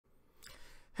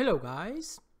Hello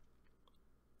guys.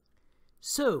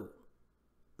 So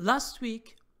last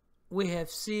week we have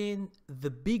seen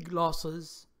the big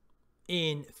losses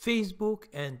in Facebook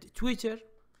and Twitter,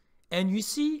 and you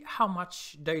see how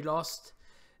much they lost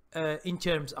in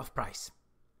terms of price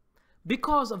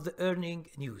because of the earning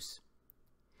news.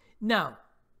 Now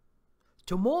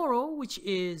tomorrow, which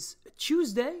is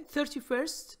Tuesday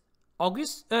 31st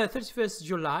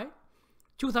July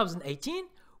 2018,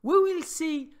 we will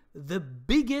see the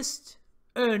biggest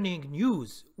earning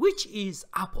news, which is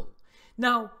Apple.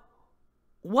 Now,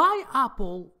 why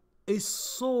Apple is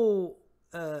so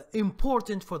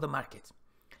important for the market?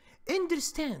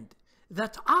 Understand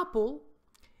that Apple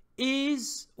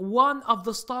is one of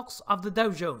the stocks of the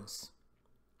Dow Jones.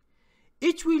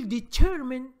 It will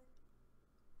determine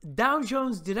Dow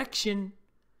Jones direction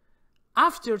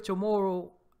after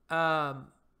tomorrow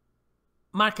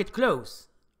market close.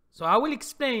 So I will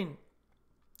explain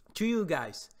to you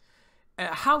guys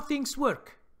how things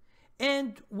work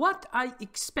and what I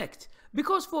expect,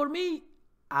 because for me,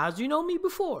 as you know me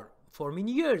before, for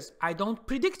many years I don't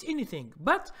predict anything,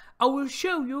 but I will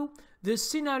show you the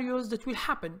scenarios that will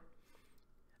happen.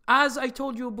 As I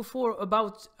told you before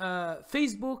about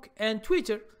Facebook and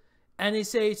Twitter, and I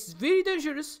say it's very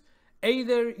dangerous.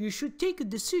 Either you should take a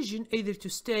decision either to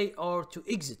stay or to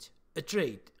exit a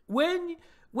trade when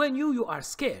you are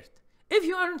scared. If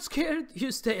you aren't scared,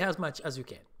 you stay as much as you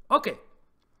can. Okay.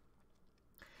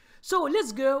 So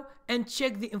let's go and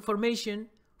check the information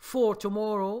for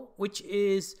tomorrow, which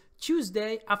is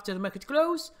Tuesday after the market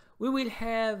close. We will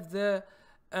have the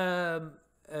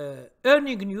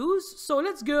earning news. So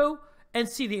let's go and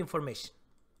see the information.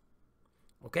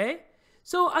 Okay.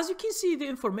 So as you can see the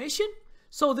information,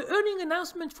 so the earning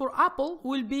announcement for Apple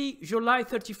will be July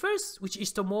 31st, which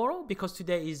is tomorrow, because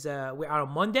today is we are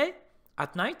on Monday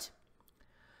at night.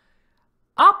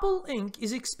 Apple Inc.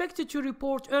 is expected to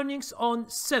report earnings on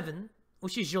 7,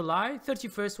 which is July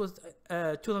 31st,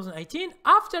 2018,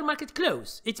 after market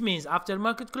close. It means after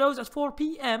market close at 4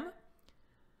 p.m.,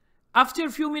 after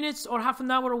a few minutes or half an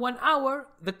hour or 1 hour,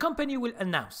 the company will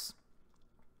announce.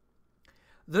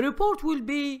 The report will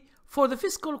be for the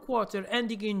fiscal quarter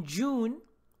ending in June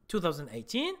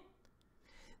 2018.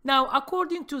 Now,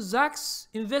 according to Zacks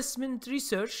Investment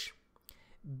Research,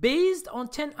 based on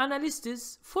 10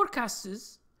 analysts'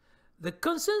 forecasts, the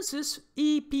consensus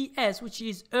EPS, which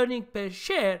is earning per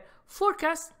share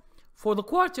forecast for the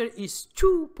quarter, is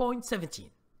 $2.17.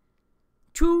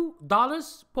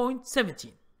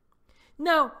 $2.17.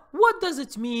 Now, what does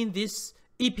it mean, this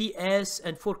EPS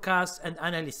and forecast and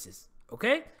analysis?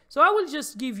 Okay, so I will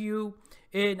just give you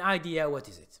an idea what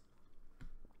is it.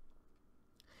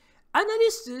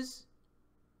 Analysts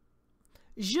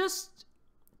just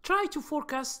try to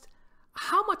forecast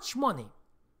how much money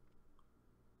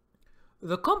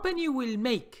the company will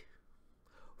make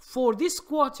for this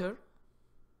quarter.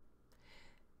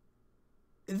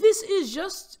 This is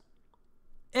just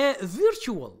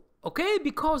virtual, okay?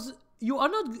 Because you are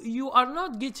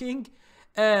not getting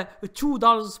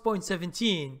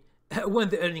 $2.17 when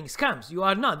the earnings comes. You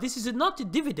are not. This is not a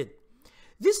dividend.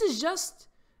 This is just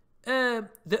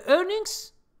the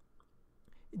earnings.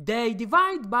 They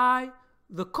divide by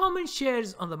the common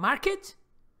shares on the market,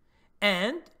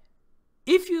 and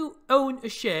if you own a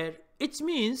share, it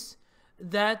means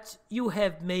that you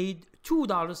have made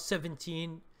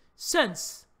 $2.17.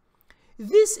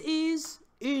 This is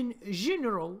in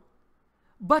general,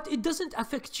 but it doesn't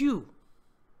affect you.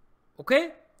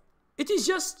 Okay? It is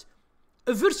just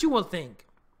a virtual thing,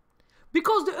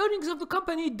 because the earnings of the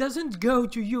company doesn't go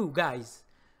to you guys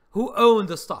who own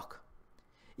the stock.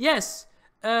 Yes,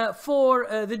 for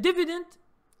the dividend,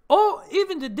 or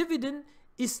even the dividend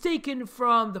is taken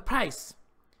from the price.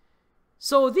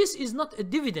 So this is not a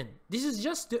dividend. This is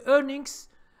just the earnings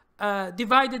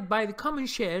divided by the common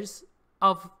shares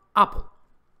of Apple.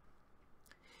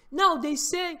 Now they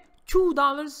say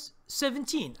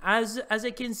 $2.17, as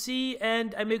I can see,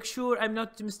 and I make sure I'm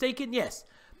not mistaken. Yes.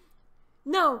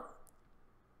 Now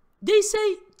they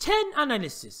say 10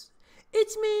 analysts.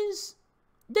 It means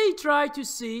they try to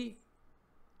see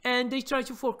and they try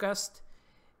to forecast.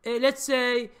 Let's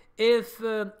say if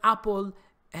Apple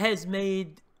has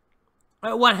made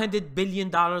 $100 billion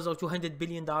or $200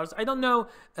 billion, I don't know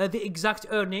the exact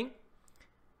earning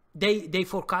they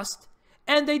forecast,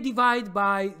 and they divide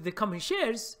by the common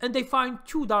shares and they find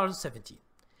 $2.17.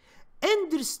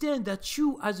 Understand that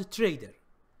you as a trader,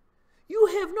 you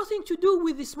have nothing to do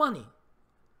with this money.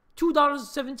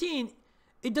 $2.17,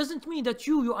 it doesn't mean that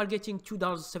you are getting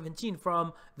 $2.17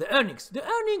 from the earnings. The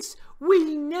earnings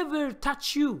will never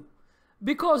touch you,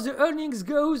 because the earnings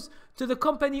goes to the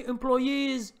company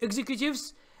employees,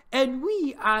 executives, And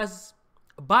we, as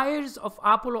buyers of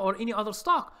Apple or any other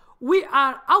stock, we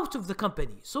are out of the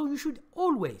company. So you should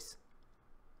always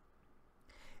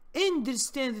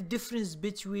understand the difference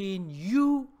between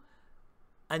you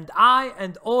and I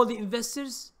and all the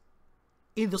investors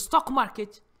in the stock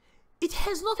market. It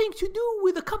has nothing to do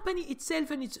with the company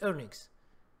itself and its earnings.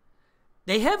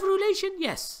 They have relation,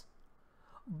 yes.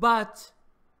 But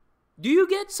do you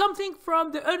get something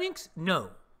from the earnings?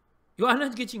 No. You are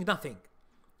not getting nothing.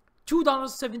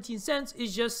 $2.17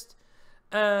 is just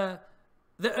the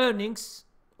earnings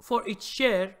for each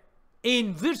share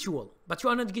in virtual, but you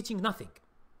are not getting nothing.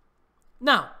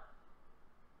 Now,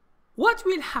 what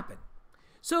will happen?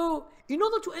 So, in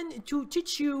order to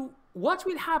teach you what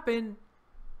will happen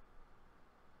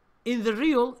in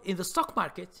the stock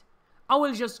market, I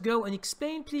will just go and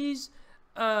explain. Please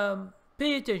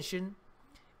pay attention.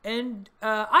 And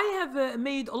I have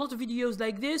made a lot of videos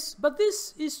like this, but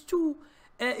this is too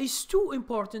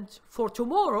important for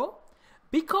tomorrow,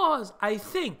 because I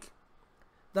think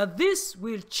that this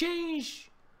will change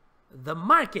the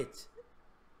market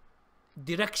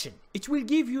direction. It will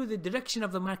give you the direction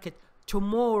of the market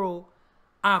tomorrow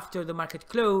after the market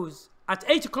close. At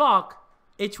 8 o'clock,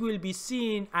 it will be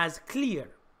seen as clear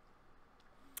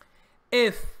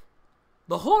if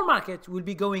the whole market will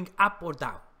be going up or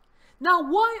down. Now,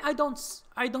 why I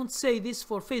don't say this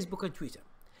for Facebook and Twitter?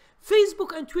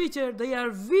 Facebook and Twitter, they are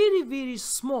very, very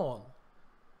small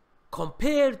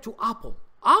compared to Apple.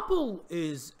 Apple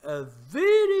is a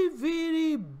very,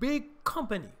 very big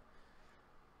company.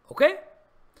 Okay?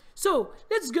 So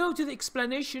let's go to the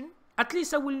explanation. At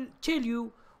least I will tell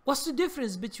you what's the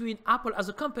difference between Apple as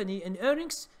a company and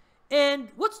earnings, and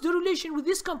what's the relation with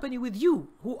this company with you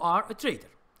who are a trader.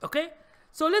 Okay?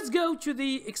 So let's go to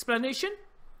the explanation.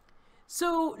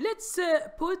 So let's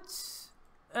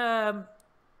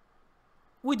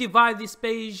we divide this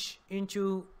page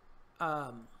into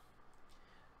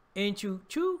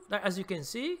two, as you can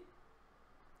see.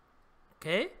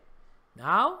 Okay,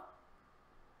 now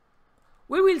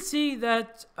we will see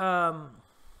that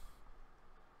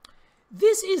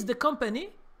this is the company,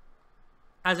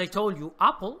 as I told you,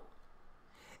 Apple,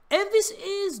 and this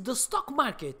is the stock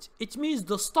market. It means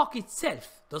the stock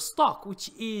itself, the stock,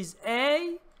 which is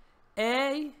AAPL.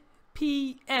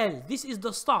 This is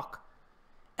the stock.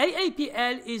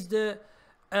 AAPL is the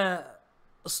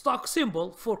stock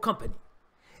symbol for company.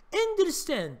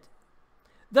 Understand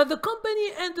that the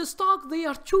company and the stock, they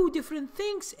are two different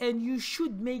things, and you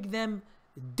should make them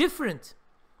different.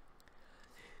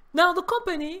 Now, the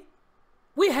company,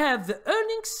 we have the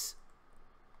earnings,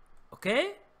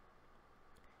 okay,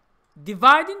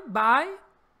 divided by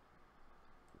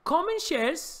common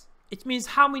shares. It means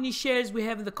how many shares we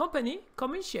have in the company,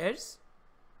 common shares.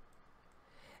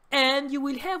 And you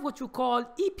will have what you call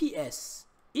EPS.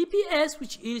 EPS,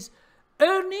 which is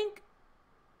earning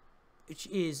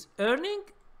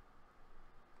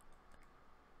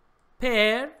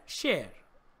per share.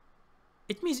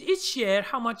 It means each share,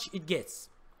 how much it gets.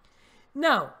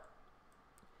 Now,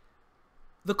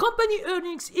 the company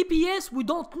earnings, EPS, we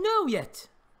don't know yet.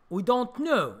 We don't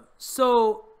know.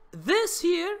 So this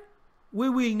here, we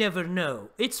will never know.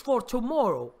 It's for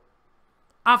tomorrow.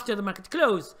 After the market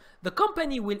close, the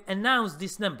company will announce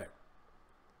this number.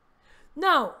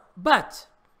 Now, but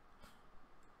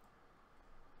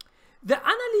the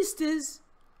analysts,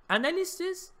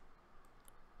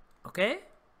 okay,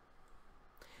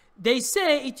 they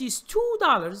say it is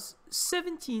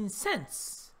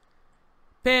 $2.17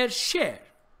 per share.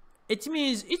 It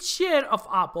means each share of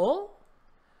Apple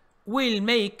will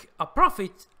make a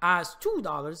profit as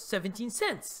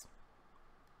 $2.17.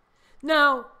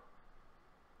 Now,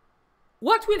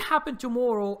 what will happen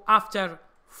tomorrow after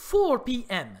 4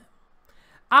 p.m.?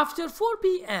 After 4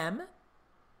 p.m.,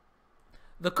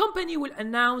 the company will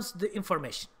announce the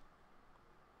information.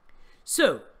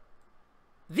 So,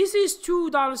 this is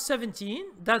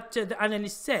 $2.17 that the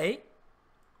analysts say.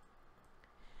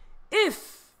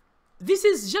 If this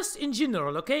is just in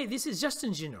general, okay? This is just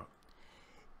in general.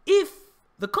 If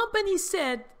the company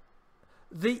said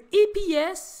the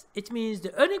EPS, it means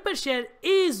the earning per share,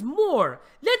 is more,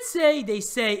 let's say they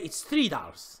say it's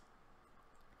 $3.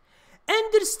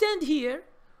 Understand here,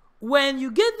 when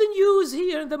you get the news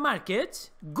here in the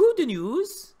market, good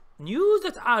news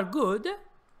that are good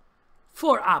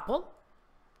for Apple.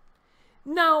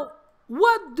 Now,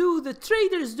 what do the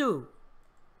traders do?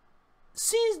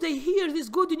 Since they hear this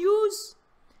good news,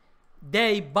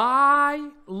 they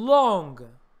buy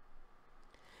long.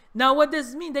 Now, what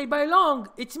does it mean they buy long?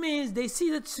 It means they see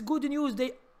that it's good news,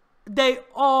 they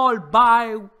all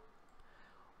buy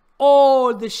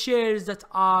all the shares that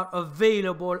are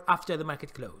available after the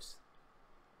market close.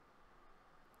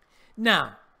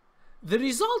 Now, the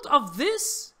result of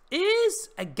this is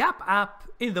a gap up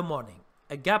in the morning.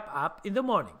 A gap up in the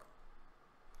morning.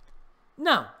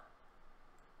 Now,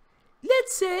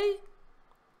 let's say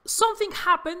something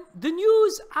happened. The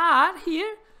news are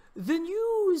here. The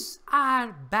news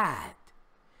are bad.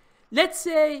 Let's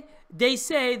say they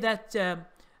say that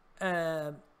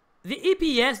the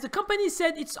EPS, the company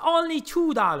said it's only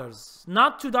 $2,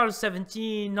 not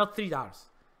 $2.17, not $3.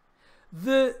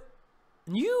 The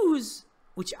news,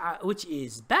 which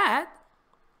is bad,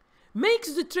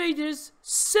 makes the traders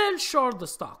sell short the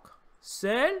stock.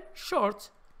 Sell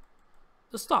short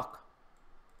the stock.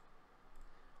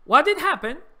 What did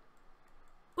happen?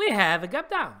 We have a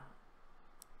gap down.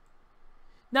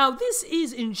 Now, this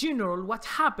is in general what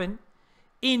happened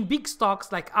in big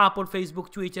stocks like Apple, Facebook,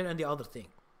 Twitter, and the other thing.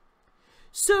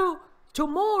 So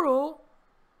tomorrow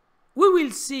we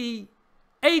will see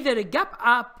either a gap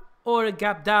up or a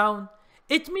gap down.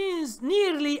 It means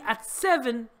nearly at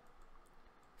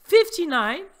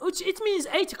 7:59, which it means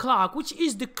 8 o'clock, which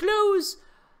is the close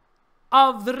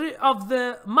of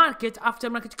the market. After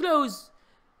market close,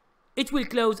 it will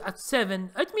close at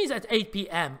 7. It means at 8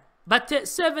 p.m. But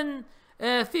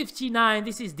 7:59,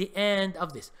 this is the end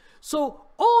of this. So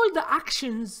all the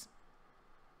actions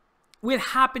will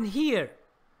happen here.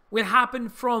 Will happen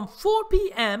from 4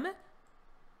 p.m.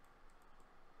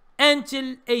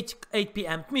 until 8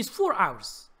 p.m. It means 4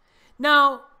 hours.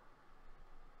 Now,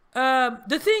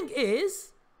 the thing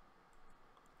is,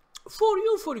 for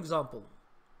you, for example,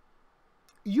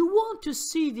 you want to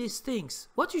see these things.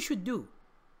 What you should do?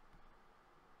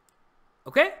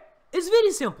 Okay? It's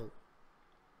very simple.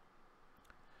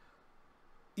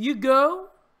 You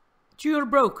go to your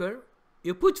broker,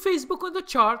 you put Facebook on the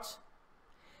chart,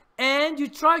 and you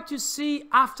try to see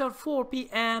after 4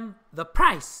 p.m. the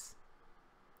price.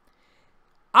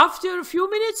 After a few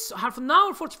minutes, half an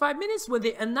hour, 45 minutes, when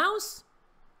they announce,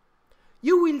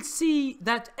 you will see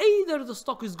that either the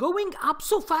stock is going up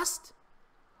so fast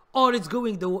or it's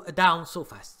going down so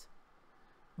fast.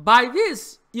 By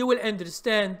this, you will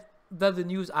understand that the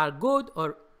news are good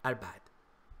or are bad.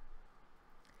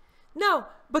 Now,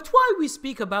 but why we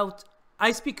speak about,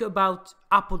 I speak about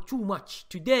Apple too much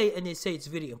today, and I say it's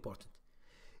very important.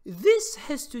 This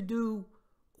has to do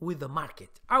with the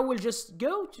market. I will just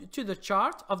go to the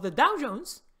chart of the Dow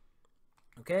Jones.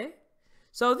 Okay,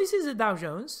 so this is the Dow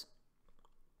Jones.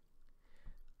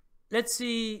 Let's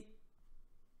see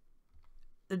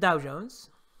the Dow Jones.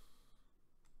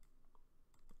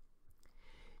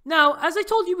 Now, as I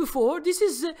told you before, this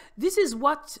is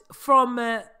what from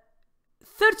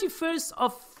 31st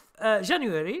of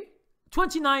January,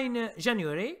 29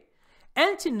 January,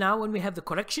 until now, when we have the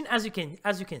correction, as you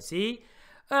can see,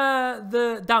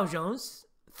 the Dow Jones,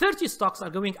 30 stocks are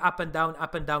going up and down,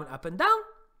 up and down, up and down.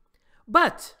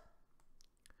 But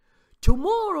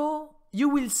tomorrow you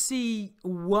will see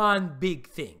one big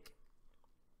thing.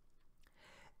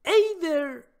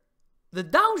 Either the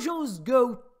Dow Jones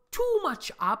go too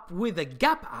much up with a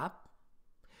gap up,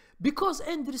 because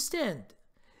understand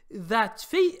that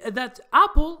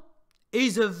Apple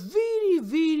is a very,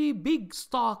 very big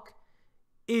stock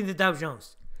in the Dow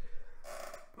Jones.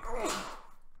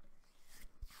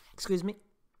 Excuse me.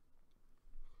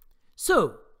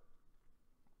 So,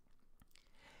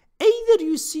 either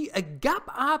you see a gap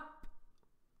up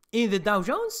in the Dow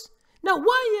Jones. Now,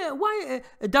 why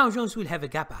Dow Jones will have a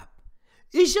gap up?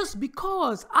 It's just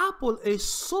because Apple is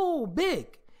so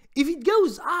big. If it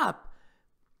goes up,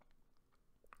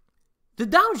 the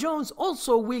Dow Jones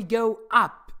also will go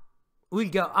up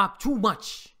too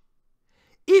much.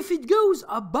 If it goes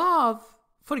above,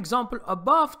 for example,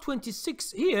 above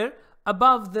 26 here,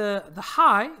 above the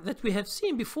high that we have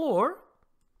seen before,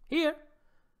 here,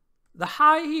 the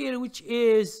high here, which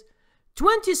is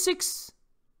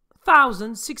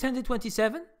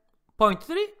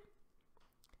 26,627.3.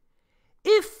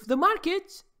 If the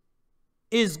market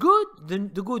is good,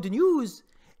 the good news,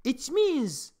 it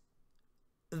means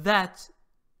that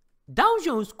Dow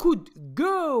Jones could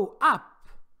go up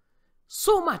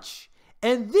so much,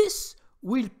 and this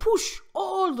will push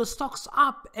all the stocks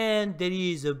up, and there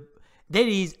is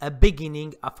a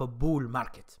beginning of a bull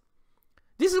market.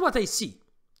 This is what I see.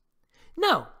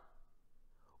 Now,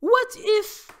 what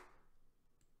if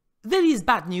there is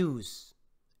bad news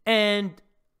and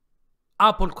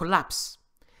Apple collapse?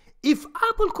 If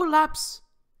Apple collapse,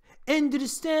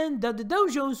 understand that the Dow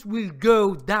Jones will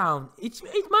go down. It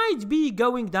might be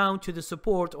going down to the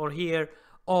support or here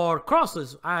or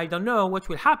crosses. I don't know what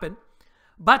will happen,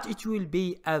 but it will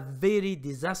be a very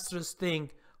disastrous thing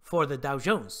for the Dow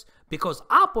Jones because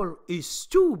Apple is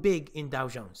too big in Dow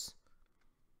Jones.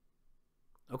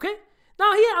 Okay?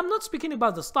 Now here I'm not speaking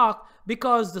about the stock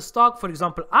because the stock, for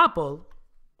example, Apple,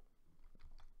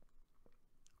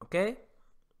 okay?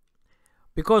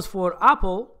 Because for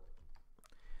Apple,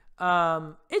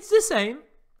 it's the same.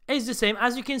 It's the same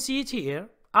as you can see it here.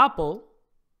 Apple,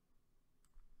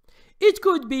 it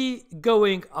could be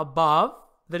going above.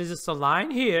 There is a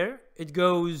line here. It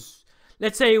goes,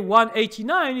 let's say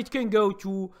 189. It can go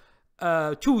to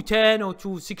 210 or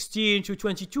 216,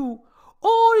 222.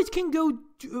 Or it can go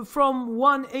from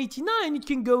 189, it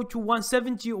can go to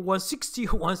 170 or 160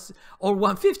 or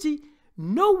 150.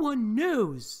 No one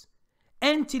knows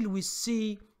until we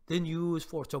see the news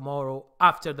for tomorrow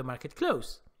after the market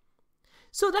close.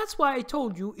 So that's why I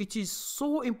told you it is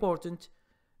so important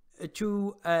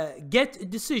to get a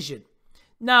decision.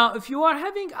 Now, if you are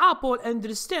having Apple,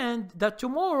 understand that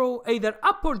tomorrow, either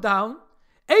up or down,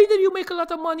 either you make a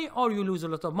lot of money or you lose a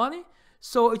lot of money.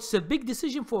 So it's a big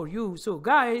decision for you. So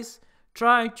guys,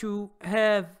 try to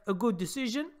have a good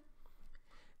decision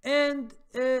and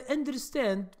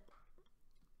understand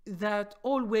that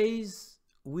always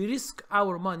we risk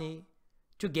our money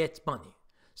to get money.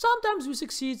 Sometimes we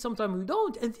succeed, sometimes we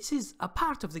don't, and this is a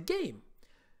part of the game.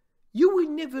 You will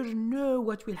never know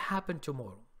what will happen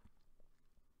tomorrow.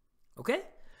 Okay?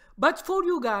 But for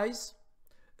you guys,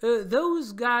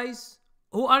 those guys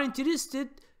who are interested,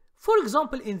 for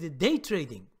example, in the day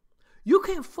trading, you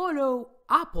can follow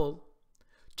Apple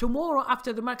tomorrow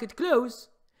after the market close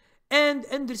and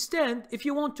understand if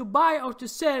you want to buy or to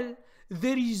sell,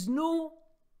 there is no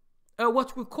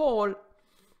what we call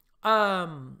a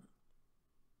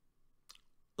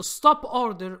stop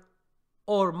order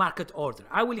or market order.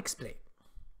 I will explain.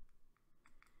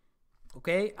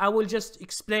 Okay, I will just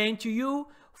explain to you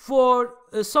for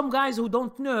some guys who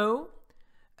don't know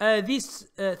these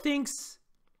things.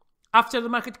 After the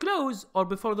market close or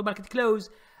before the market close,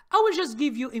 I will just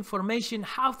give you information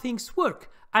how things work.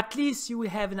 At least you will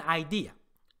have an idea.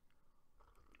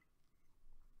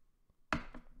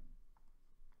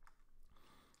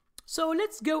 So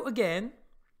let's go again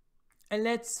and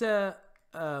let's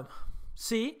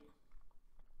see.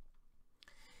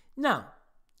 Now,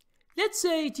 let's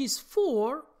say it is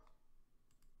 4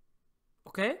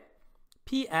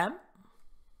 p.m.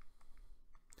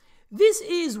 This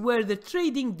is where the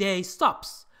trading day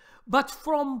stops. But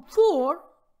from 4,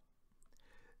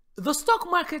 the stock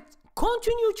market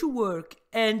continue to work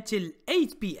until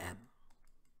 8 p.m.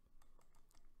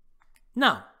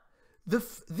 Now,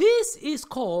 this is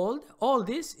called, all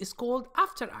this is called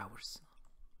after hours.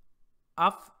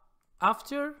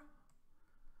 After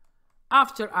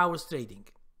hours trading.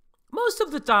 Most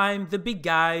of the time, the big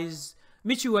guys,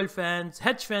 mutual funds,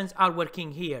 hedge funds are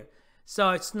working here.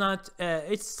 So it's not,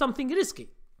 it's something risky.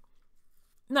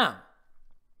 Now,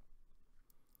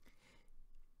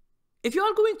 if you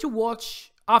are going to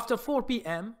watch after 4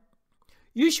 p.m.,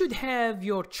 you should have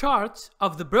your chart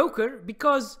of the broker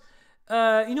because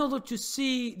in order to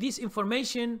see this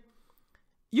information,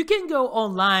 you can go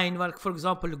online, like for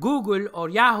example, Google or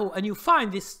Yahoo, and you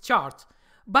find this chart,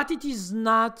 but it is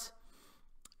not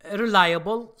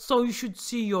reliable, so you should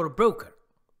see your broker.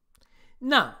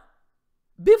 Now,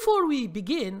 before we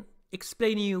begin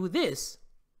explaining you this,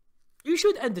 you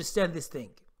should understand this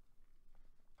thing.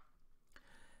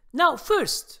 Now,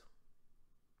 first,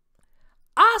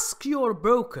 ask your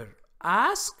broker.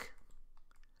 Ask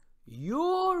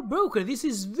your broker. This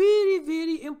is very,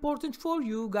 very important for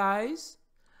you guys.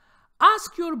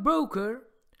 Ask your broker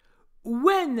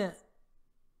when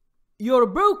your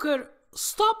broker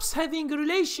stops having a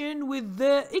relation with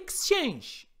the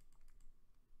exchange.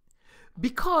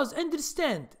 Because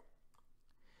understand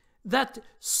that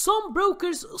some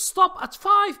brokers stop at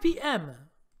 5 p.m.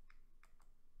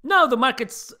 Now the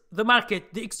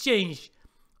exchange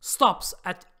stops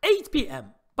at 8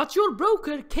 p.m. But your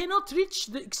broker cannot reach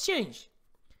the exchange.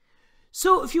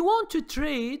 So if you want to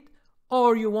trade,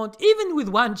 or you want, even with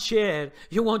one share,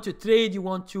 you want to trade, you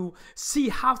want to see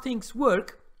how things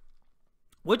work,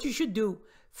 what you should do,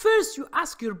 first you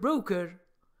ask your broker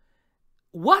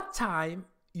what time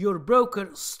your broker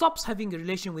stops having a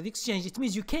relation with exchange. It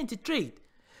means you can't trade.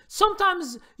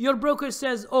 Sometimes your broker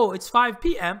says, oh, it's 5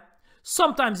 p.m.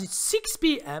 Sometimes it's 6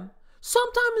 p.m.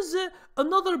 Sometimes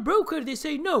another broker, they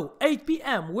say, no, 8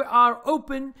 p.m. We are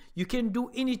open. You can do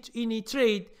any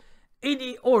trade,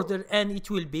 any order, and it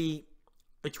will be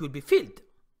filled.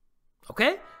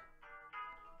 Okay?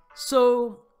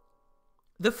 So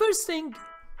the first thing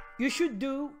you should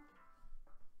do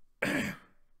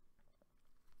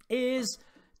is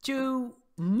to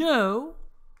know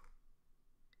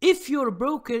if your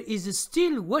broker is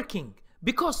still working,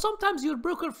 because sometimes your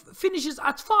broker finishes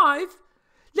at 5.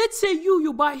 Let's say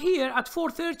you buy here at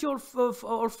 4:30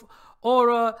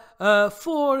 or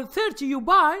 4:30 you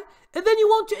buy, and then you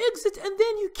want to exit, and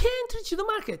then you can't reach the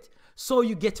market, so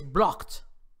you get blocked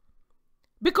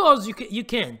because you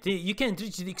can't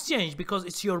reach the exchange because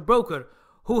it's your broker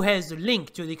who has a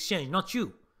link to the exchange, not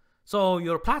you. So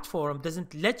your platform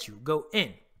doesn't let you go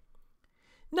in.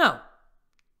 Now,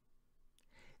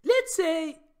 let's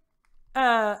say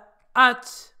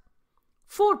at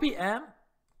 4 p.m.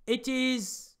 it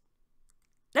is,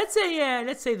 let's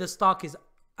say the stock is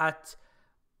at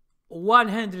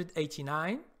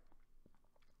 189.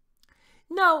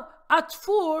 Now at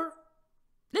 4,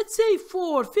 let's say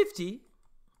 4:50,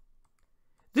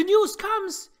 the news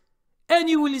comes and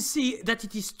you will see that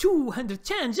it is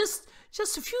 210. Just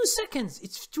a few seconds,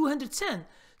 it's 210.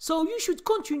 So you should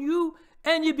continue,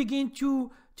 and you begin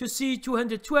to see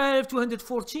 212,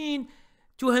 214,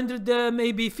 200,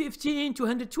 maybe 15,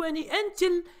 220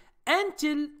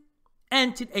 until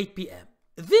 8 p.m.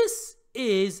 This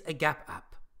is a gap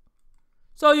up.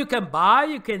 So you can buy,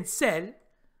 you can sell,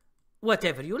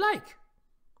 whatever you like.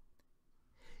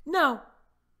 Now,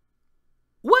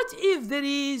 what if there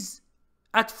is,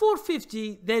 at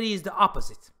 4:50, there is the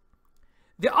opposite?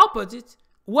 The opposite,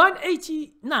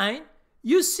 189,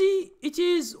 you see it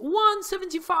is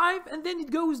 175, and then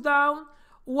it goes down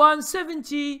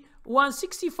 170,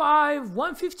 165,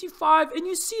 155, and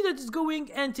you see that it's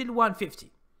going until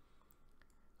 150.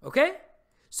 Okay?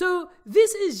 So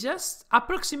this is just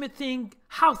approximate thing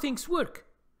how things work.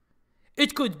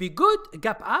 It could be good, a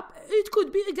gap up, it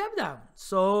could be a gap down.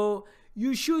 So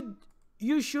you should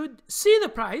see the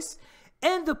price,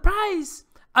 and the price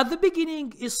at the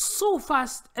beginning is so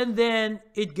fast, and then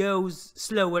it goes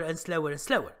slower and slower and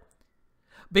slower.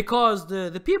 Because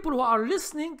the people who are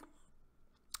listening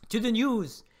to the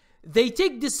news, they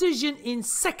take decision in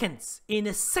seconds, in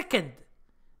a second.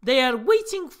 They are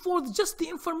waiting for just the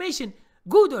information,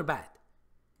 good or bad.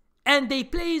 And they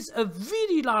place a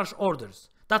very large orders.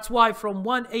 That's why from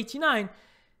 189,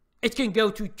 it can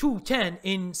go to 210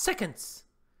 in seconds.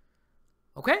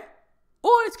 Okay?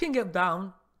 Or it can go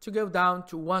down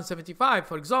to 175,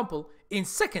 for example, in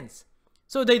seconds.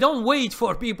 So they don't wait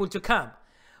for people to come.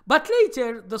 But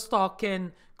later, the stock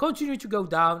can continue to go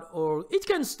down, or it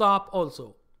can stop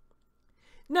also.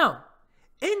 Now,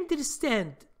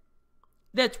 understand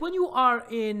that when you are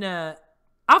in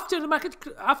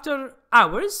after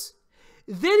hours,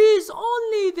 there is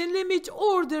only the limit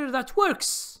order that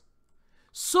works.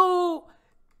 So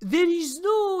there is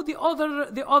no the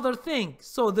other thing.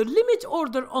 So the limit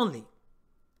order only.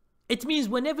 It means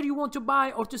whenever you want to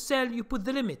buy or to sell, you put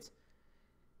the limit.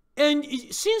 And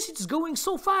since it's going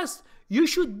so fast, you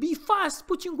should be fast.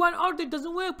 Putting one order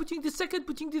doesn't work, putting the second,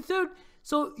 putting the third.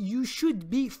 So you should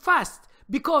be fast,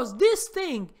 because this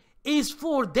thing is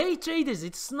for day traders.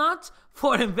 It's not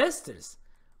for investors.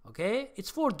 Okay? It's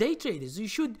for day traders. You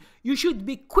should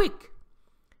be quick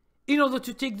in order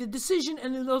to take the decision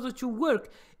and in order to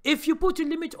work. If you put a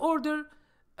limit order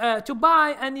to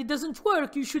buy and it doesn't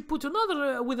work, you should put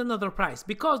another with another price,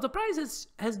 because the price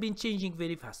has been changing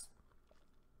very fast.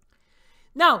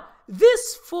 Now,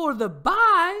 this for the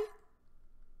buy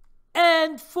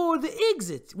and for the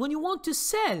exit. When you want to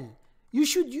sell, you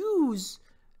should use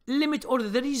limit order.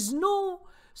 There is no,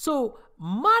 so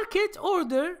market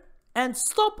order and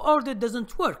stop order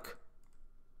doesn't work,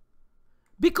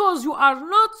 because you are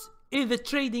not in the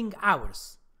trading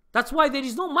hours. That's why there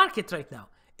is no market right now.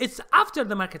 It's after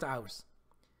the market hours.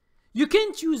 You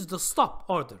can't use the stop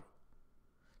order.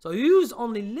 So you use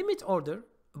only limit order,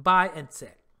 buy and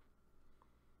sell.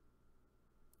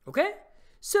 Okay?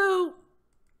 So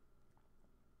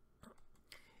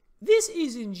this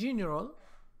is in general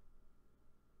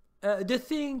the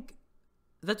thing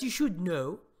that you should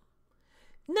know.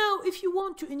 Now, if you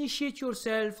want to initiate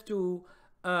yourself to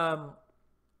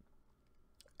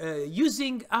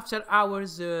using after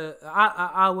hours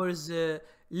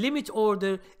limit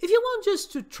order, if you want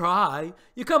just to try,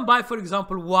 you can buy, for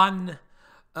example, one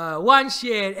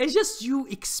share and just you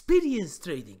experience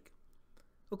trading.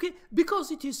 Okay,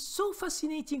 because it is so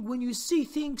fascinating when you see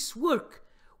things work,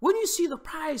 when you see the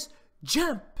price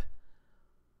jump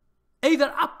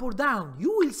either up or down.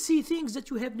 You will see things that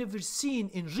you have never seen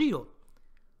in real.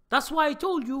 That's why I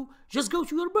told you, just go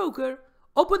to your broker,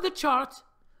 open the chart,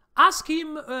 ask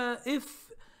him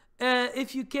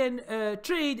if you can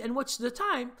trade and watch the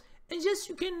time, and just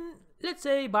you can, let's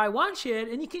say, buy one share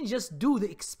and you can just do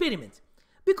the experiment,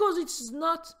 because it's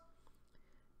not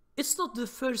the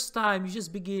first time you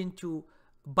just begin to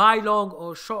buy long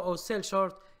or short or sell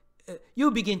short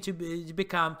you begin to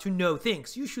become to know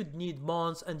things. You should need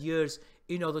months and years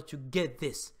in order to get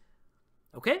this.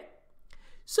 Okay,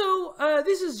 so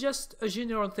this is just a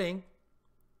general thing.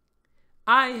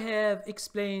 I have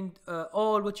explained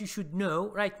all what you should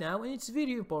know right now, and it's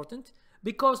very important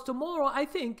because tomorrow, I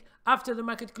think, after the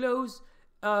market close,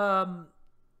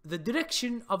 the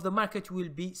direction of the market will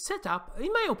be set up,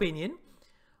 in my opinion,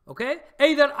 okay,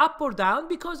 either up or down,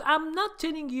 because I'm not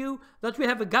telling you that we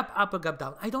have a gap up or gap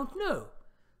down. I don't know.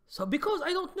 So because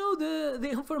I don't know the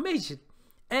information,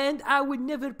 and I will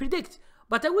never predict,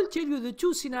 but I will tell you the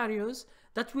two scenarios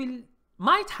that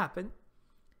might happen,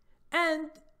 and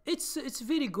it's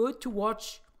very good to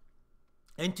watch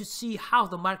and to see how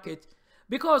the market,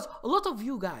 because a lot of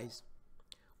you guys,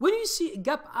 when you see a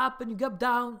gap up and a gap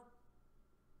down,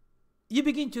 you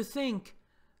begin to think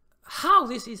how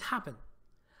this is happen,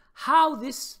 how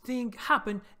this thing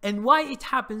happen, and why it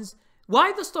happens,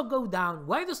 why the stock go down,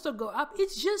 why the stock go up.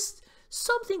 It's just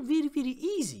something very, very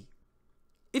easy.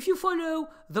 If you follow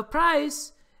the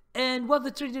price and what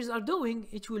the traders are doing,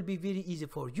 it will be very easy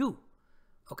for you,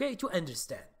 okay, to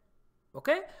understand.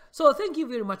 Okay, so thank you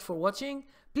very much for watching.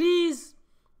 Please,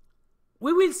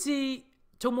 we will see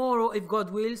tomorrow, if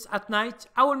God wills, at night.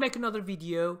 I will make another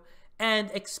video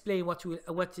and explain what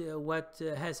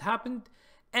has happened,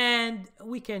 and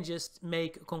we can just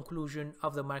make a conclusion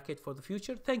of the market for the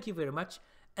future. Thank you very much,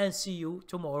 and see you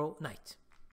tomorrow night.